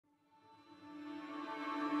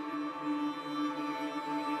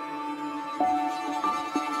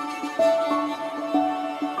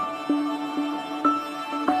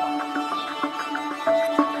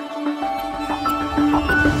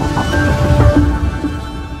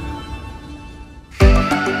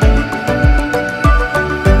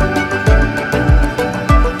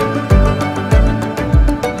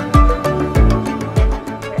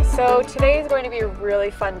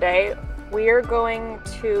Sunday, we are going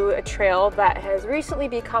to a trail that has recently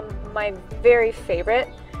become my very favorite.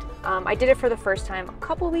 I did it for the first time a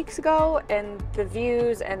couple weeks ago, and the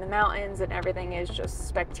views and the mountains and everything is just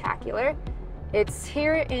spectacular. It's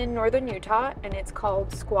here in northern Utah and it's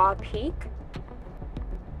called Squaw Peak.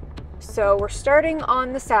 So we're starting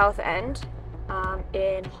on the south end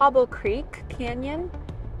in Hobble Creek Canyon,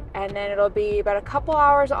 and then it'll be about a couple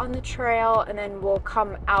hours on the trail, and then we'll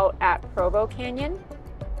come out at Provo Canyon.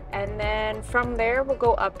 And then from there we'll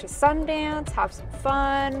go up to Sundance, have some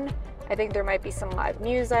fun. I think there might be some live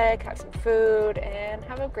music, have some food, and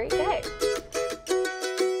have a great day.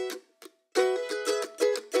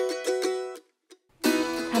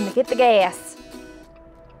 Time to get the gas.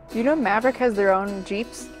 You know Maverick has their own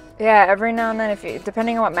Jeeps? Yeah, every now and then,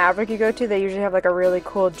 depending on what Maverick you go to, they usually have like a really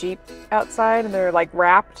cool Jeep outside, and they're like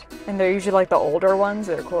wrapped, and they're usually like the older ones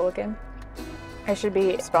that are cool looking. I should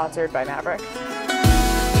be sponsored by Maverick.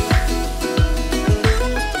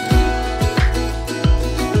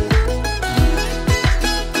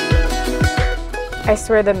 I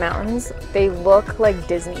swear the mountains, they look like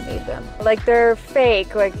Disney made them. Like they're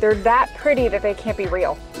fake, like they're that pretty that they can't be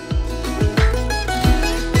real.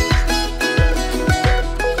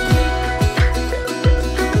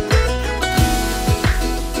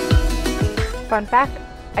 Fun fact,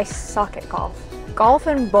 I suck at golf. Golf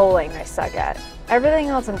and bowling I suck at. Everything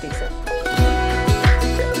else I'm decent.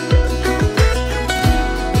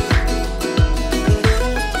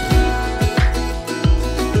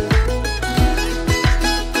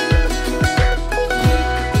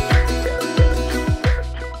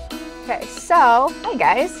 Okay, so, hi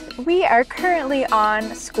guys. We are currently on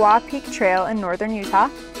Squaw Peak Trail in northern Utah.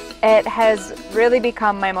 It has really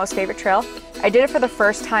become my most favorite trail. I did it for the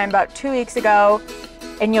first time about 2 weeks ago,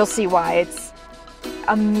 and you'll see why. It's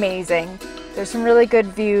amazing. There's some really good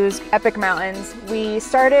views, epic mountains. We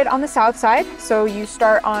started on the south side, so you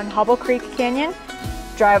start on Hobble Creek Canyon,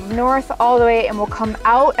 drive north all the way, and we'll come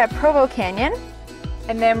out at Provo Canyon,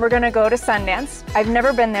 and then we're gonna go to Sundance. I've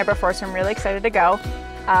never been there before, so I'm really excited to go.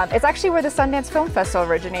 It's actually where the Sundance Film Festival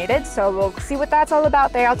originated, so we'll see what that's all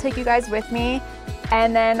about there. I'll take you guys with me.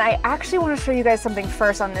 And then I actually want to show you guys something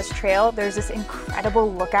first on this trail. There's this incredible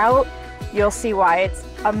lookout. You'll see why. It's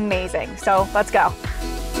amazing. So let's go.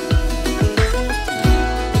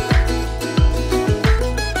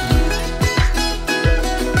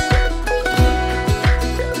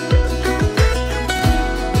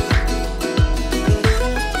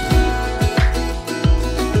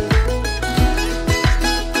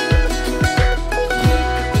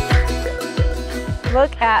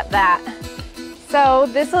 Look at that. So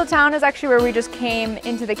this little town is actually where we just came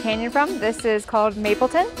into the canyon from. This is called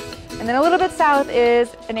Mapleton. And then a little bit south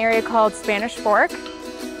is an area called Spanish Fork.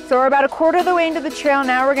 So we're about a quarter of the way into the trail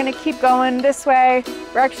now. We're gonna keep going this way.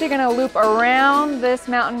 We're actually gonna loop around this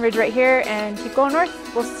mountain ridge right here and keep going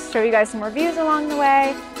north. We'll show you guys some more views along the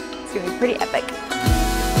way. It's gonna be pretty epic.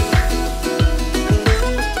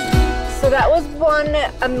 So that was one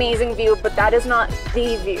amazing view, but that is not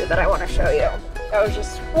the view that I wanna show you. That was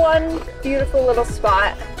just one beautiful little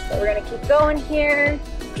spot. So we're gonna keep going here,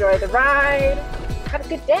 enjoy the ride, have a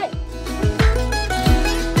good day.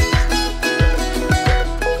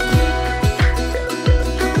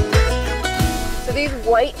 So these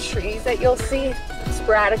white trees that you'll see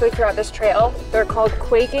sporadically throughout this trail, they're called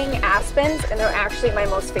quaking aspens, and they're actually my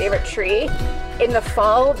most favorite tree. In the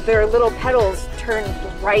fall, their little petals turn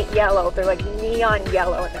bright yellow. They're like neon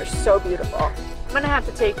yellow, and they're so beautiful. I'm gonna have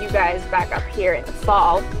to take you guys back up here in the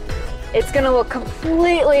fall. It's gonna look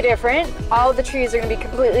completely different. All of the trees are gonna be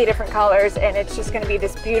completely different colors, and it's just gonna be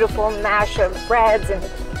this beautiful mash of reds and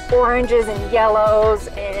oranges and yellows,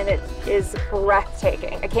 and it is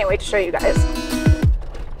breathtaking. I can't wait to show you guys.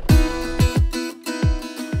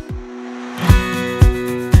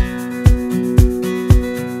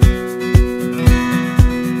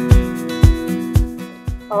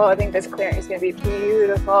 Oh, I think this clearing is gonna be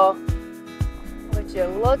beautiful. Would you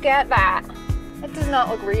look at that? That does not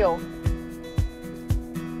look real.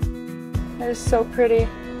 That is so pretty.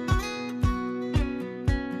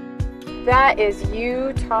 That is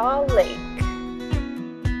Utah Lake.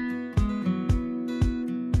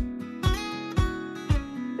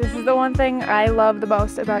 This is the one thing I love the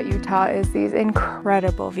most about Utah is these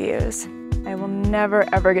incredible views. I will never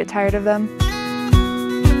ever get tired of them.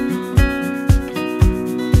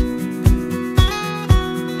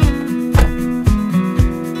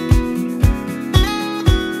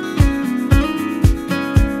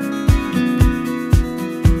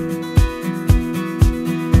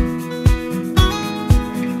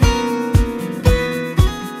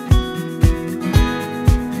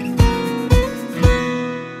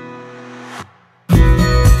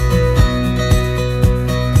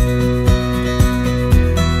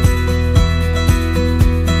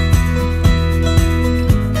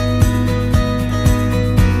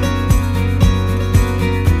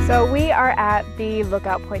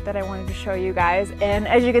 lookout point that I wanted to show you guys. And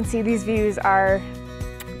as you can see, these views are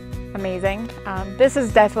amazing. This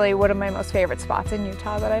is definitely one of my most favorite spots in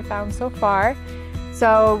Utah that I've found so far.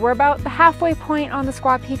 So we're about the halfway point on the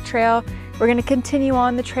Squaw Peak Trail. We're gonna continue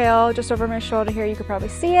on the trail just over my shoulder here. You could probably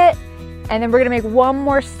see it. And then we're gonna make one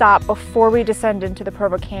more stop before we descend into the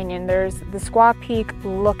Provo Canyon. There's the Squaw Peak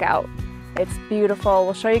Lookout. It's beautiful.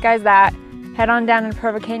 We'll show you guys that. Head on down into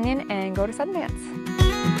Provo Canyon and go to Sundance.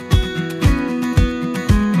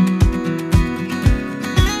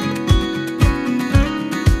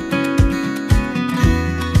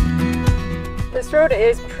 This road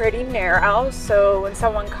is pretty narrow, so when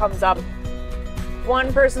someone comes up,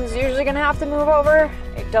 one person's usually gonna have to move over.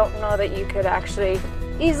 I don't know that you could actually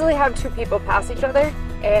easily have two people pass each other.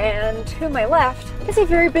 And to my left is a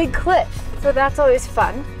very big cliff, so that's always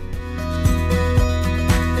fun.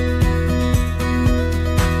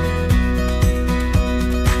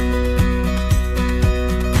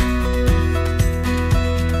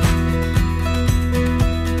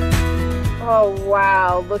 Oh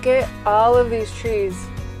wow, look at all of these trees.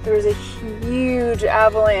 There was a huge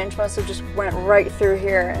avalanche, must have just went right through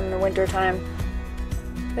here in the winter time.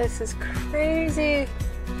 This is crazy.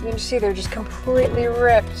 You can see they're just completely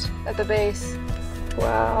ripped at the base.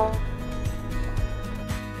 Wow.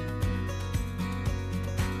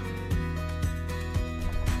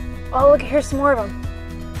 Oh, look, here's some more of them.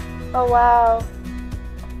 Oh, wow.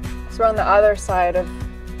 So we're on the other side of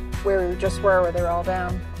where we just were, where they were all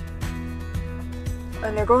down.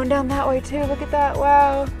 And they're going down that way too, look at that,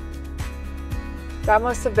 wow. That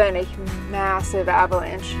must have been a massive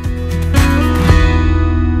avalanche.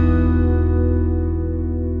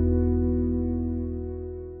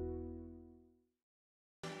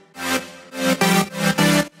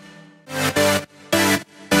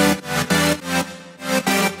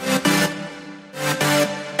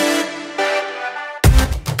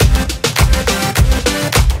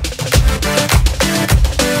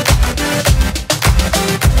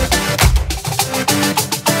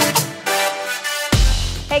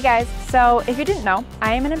 Hey guys, so if you didn't know,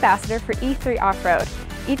 I am an ambassador for E3 Offroad.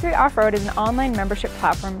 E3 Offroad is an online membership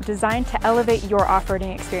platform designed to elevate your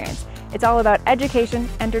off-roading experience. It's all about education,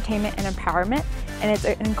 entertainment, and empowerment, and it's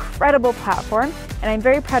an incredible platform, and I'm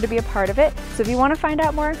very proud to be a part of it. So if you want to find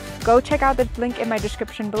out more, go check out the link in my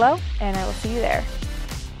description below, and I will see you there.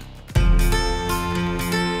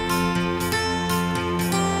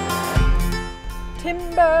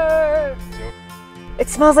 Timber! It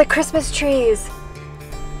smells like Christmas trees.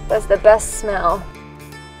 That's the best smell.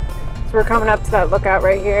 So we're coming up to that lookout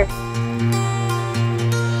right here.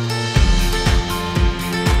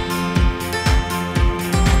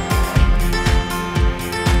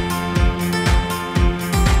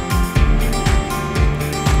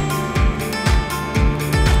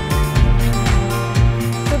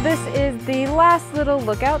 So this is the last little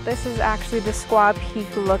lookout. This is actually the Squaw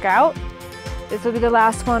Peak Lookout. This will be the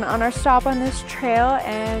last one on our stop on this trail,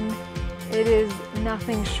 and it is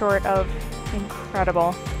nothing short of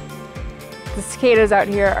incredible. The cicadas out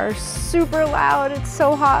here are super loud, it's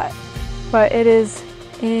so hot, but it is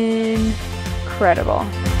incredible.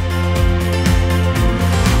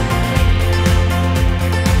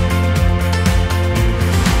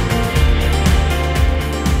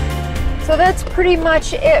 So that's pretty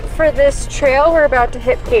much it for this trail. We're about to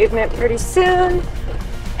hit pavement pretty soon,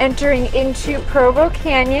 entering into Provo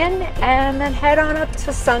Canyon, and then head on up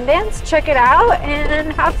to Sundance, check it out,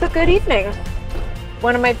 and have a good evening.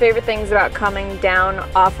 One of my favorite things about coming down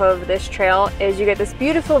off of this trail is you get this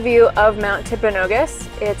beautiful view of Mount Timpanogos.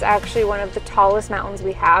 It's actually one of the tallest mountains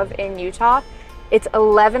we have in Utah. It's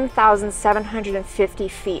 11,750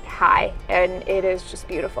 feet high, and it is just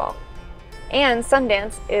beautiful. And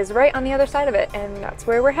Sundance is right on the other side of it, and that's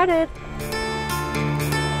where we're headed.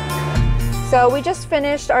 So we just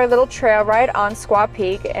finished our little trail ride on Squaw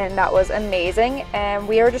Peak, and that was amazing. And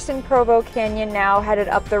we are just in Provo Canyon now, headed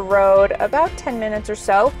up the road about 10 minutes or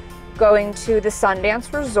so, going to the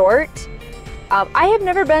Sundance Resort. I have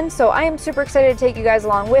never been, so I am super excited to take you guys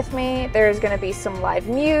along with me. There's gonna be some live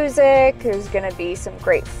music, there's gonna be some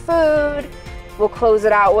great food. We'll close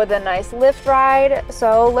it out with a nice lift ride,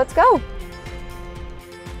 so let's go.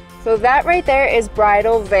 So that right there is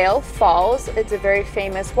Bridal Veil Falls. It's a very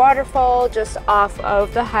famous waterfall just off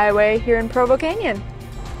of the highway here in Provo Canyon.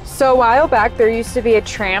 So a while back, there used to be a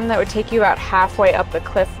tram that would take you about halfway up the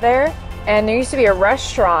cliff there. And there used to be a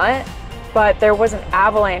restaurant, but there was an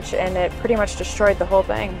avalanche and it pretty much destroyed the whole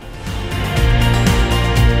thing.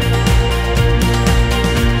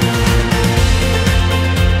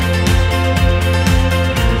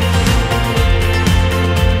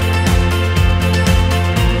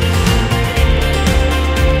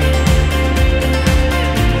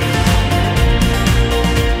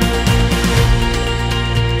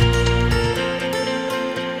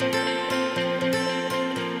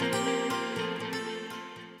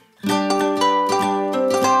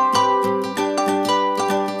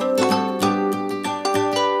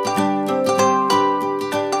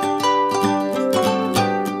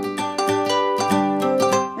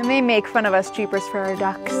 make fun of us jeepers for our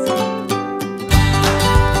ducks.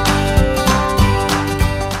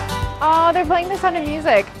 Oh, they're playing The Sound of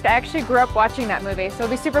Music. I actually grew up watching that movie, so it'll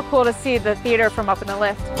be super cool to see the theater from up in the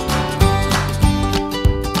lift.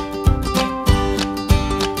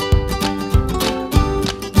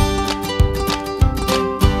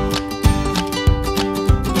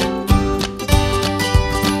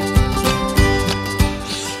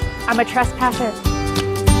 I'm a trespasser.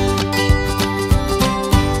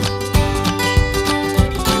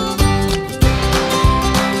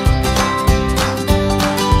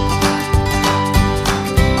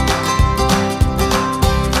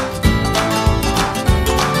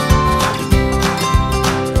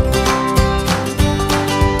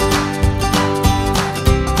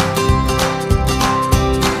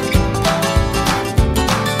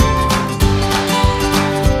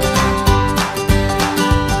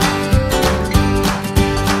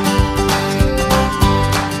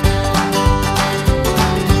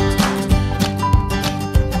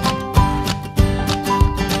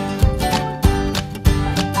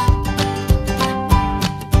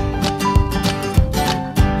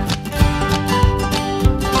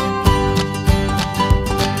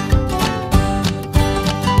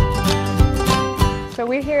 So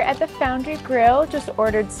we're here at the Foundry Grill, just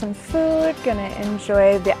ordered some food, gonna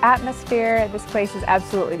enjoy the atmosphere. This place is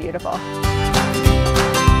absolutely beautiful.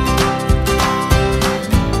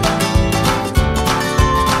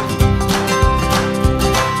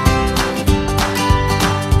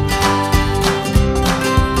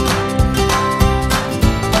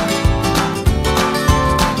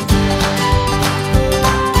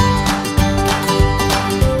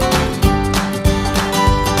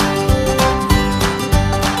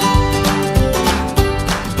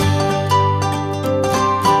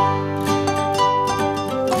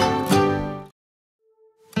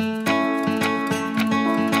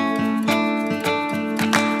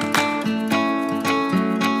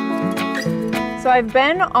 So I've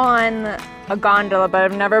been on a gondola, but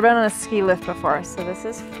I've never been on a ski lift before, so this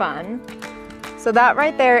is fun. So that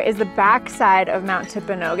right there is the back side of Mount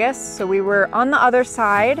Timpanogos. So we were on the other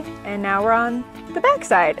side, and now we're on the back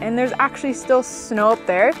side, and there's actually still snow up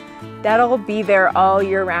there. That'll be there all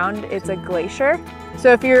year round. It's a glacier.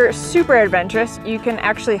 So if you're super adventurous, you can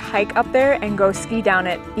actually hike up there and go ski down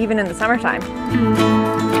it, even in the summertime.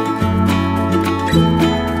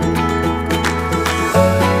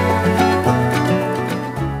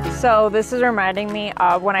 So this is reminding me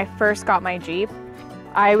of when I first got my Jeep.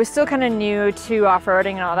 I was still kind of new to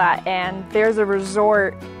off-roading and all that, and there's a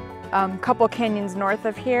resort a couple canyons north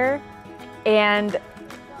of here, and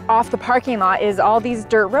off the parking lot is all these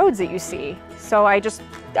dirt roads that you see. So I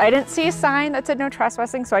didn't see a sign that said no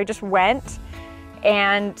trespassing, so I just went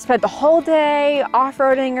and spent the whole day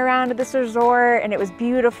off-roading around at this resort, and it was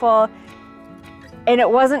beautiful. And it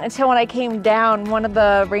wasn't until when I came down, one of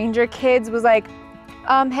the ranger kids was like,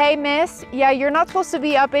 hey miss, yeah, you're not supposed to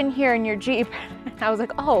be up in here in your Jeep. And I was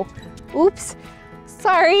like, oh, oops,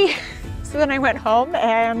 sorry. So then I went home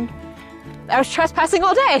and I was trespassing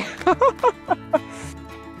all day.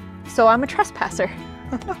 So I'm a trespasser.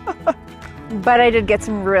 But I did get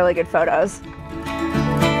some really good photos.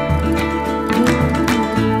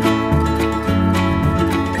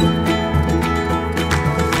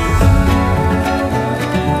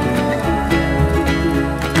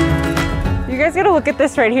 You guys gotta look at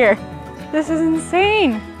this right here. This is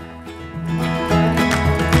insane.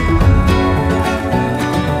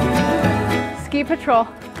 Ski Patrol.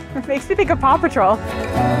 It makes me think of Paw Patrol.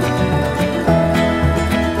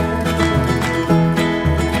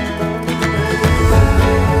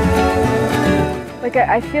 Like,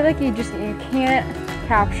 I feel like you can't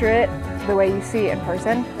capture it the way you see it in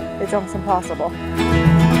person. It's almost impossible.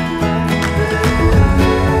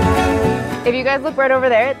 If you guys look right over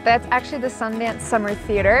there, that's actually the Sundance Summer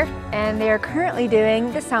Theater, and they are currently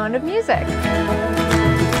doing The Sound of Music.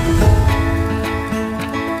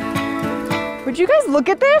 Would you guys look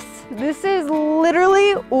at this? This is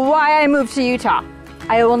literally why I moved to Utah.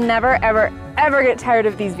 I will never, ever, ever get tired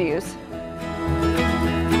of these views.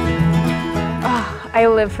 Oh, I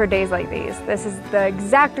live for days like these. This is the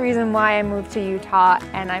exact reason why I moved to Utah,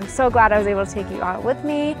 and I'm so glad I was able to take you on with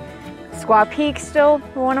me. Squaw Peak, still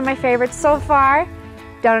one of my favorites so far.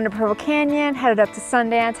 Down into Purple Canyon, headed up to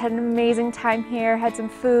Sundance, had an amazing time here, had some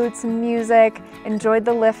food, some music, enjoyed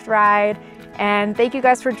the lift ride, and thank you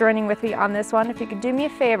guys for joining with me on this one. If you could do me a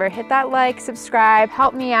favor, hit that like, subscribe,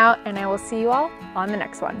 help me out, and I will see you all on the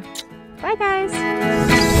next one. Bye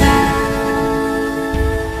guys!